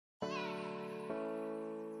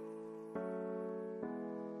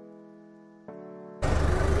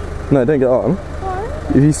No, don't get on.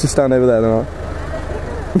 Why? You used to stand over there, then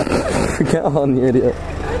get on, you idiot.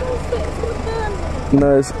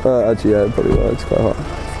 No, it's actually, yeah, it probably will. It's quite hot.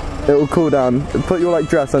 It will cool down. Put your like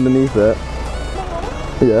dress underneath it.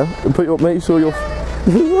 Yeah. Put your. Make sure your.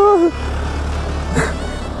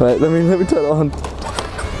 Wait, let me turn it on. You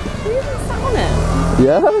even sat on it?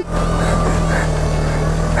 Yeah.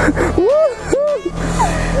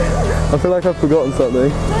 I feel like I've forgotten something.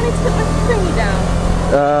 Do I need to put my thingy down?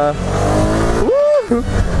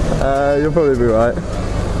 You'll probably be right.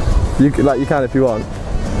 You can if you want.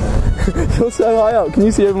 You're so high up. Can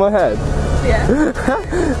you see over my head? Yeah.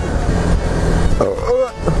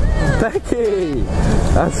 Becky!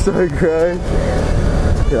 That's so grim.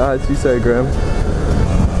 Yeah, she's so grim.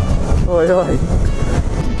 Oi, oi.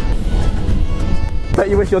 Bet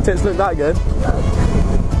you wish your tits looked that good.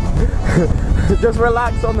 Just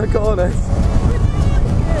relax on the corners.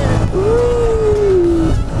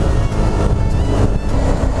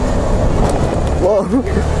 Whoa.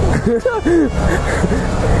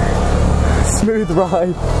 Smooth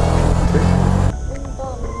ride.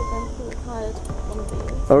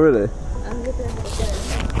 Oh really? And with the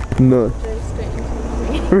No. drove straight into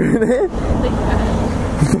the Really? It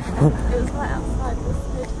was right outside this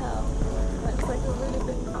hotel. It's like a really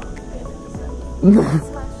big park. No.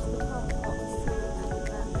 Smashed the park box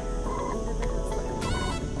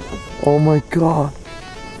and Oh my god.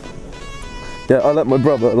 Yeah, I let my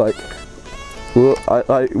brother like. Well,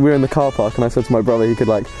 we were in the car park and I said to my brother he could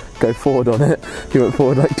like go forward on it. He went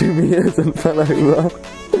forward like 2 meters and fell over.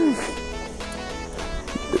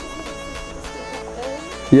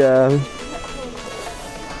 Yeah.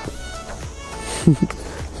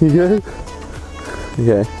 You good?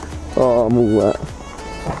 Okay. Oh, I'm all wet.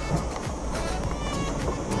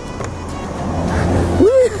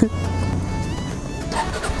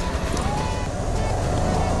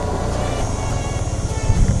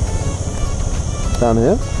 Down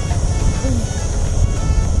here?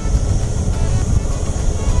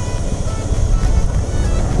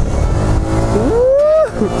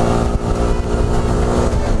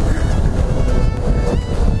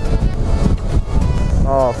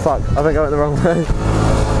 Oh fuck, I think I went the wrong way.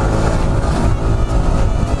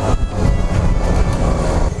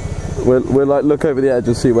 We'll like look over the edge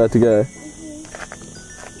and see where to go.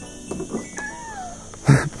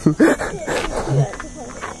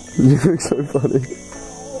 You look so funny.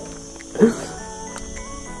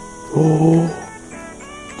 Oh,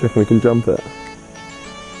 do you reckon we can jump it?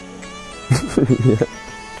 Yeah.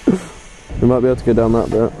 We might be able to go down that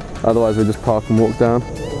bit. Otherwise we just park and walk down.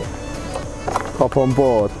 Hop on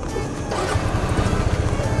board.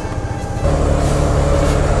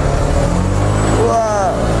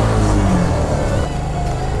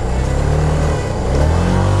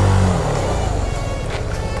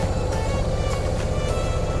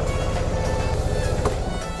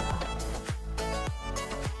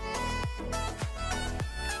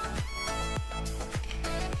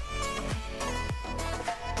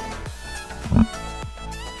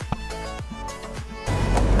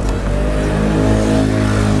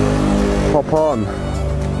 Hop on.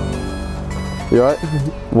 You alright?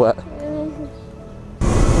 Wet.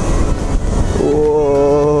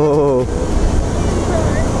 Whoa.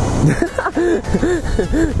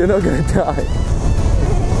 You're not gonna die.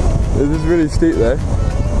 This is really steep though.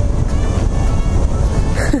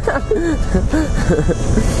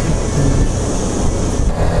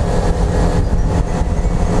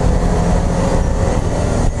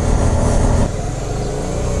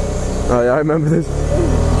 Oh yeah, I remember this.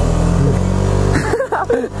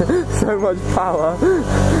 So much power.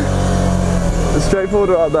 Straight forward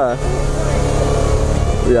right there.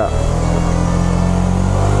 Yeah.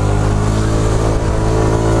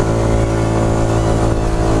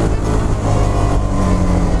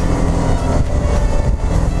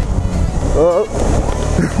 Oh.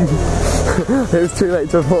 It was too late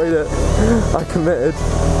to avoid it. I committed.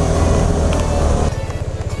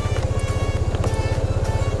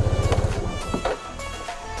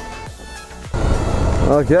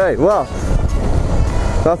 Okay, well,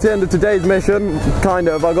 that's the end of today's mission, kind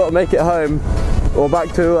of. I've got to make it home, or back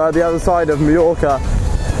to the other side of Majorca.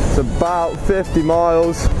 It's about 50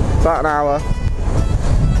 miles, about an hour.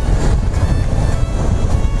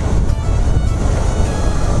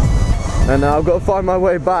 And now I've got to find my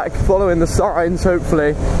way back, following the signs,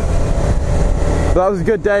 hopefully. But that was a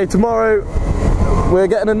good day. Tomorrow, we're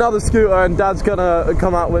getting another scooter, and Dad's gonna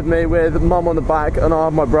come out with me with Mum on the back, and I'll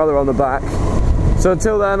have my brother on the back. So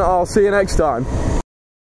until then, I'll see you next time.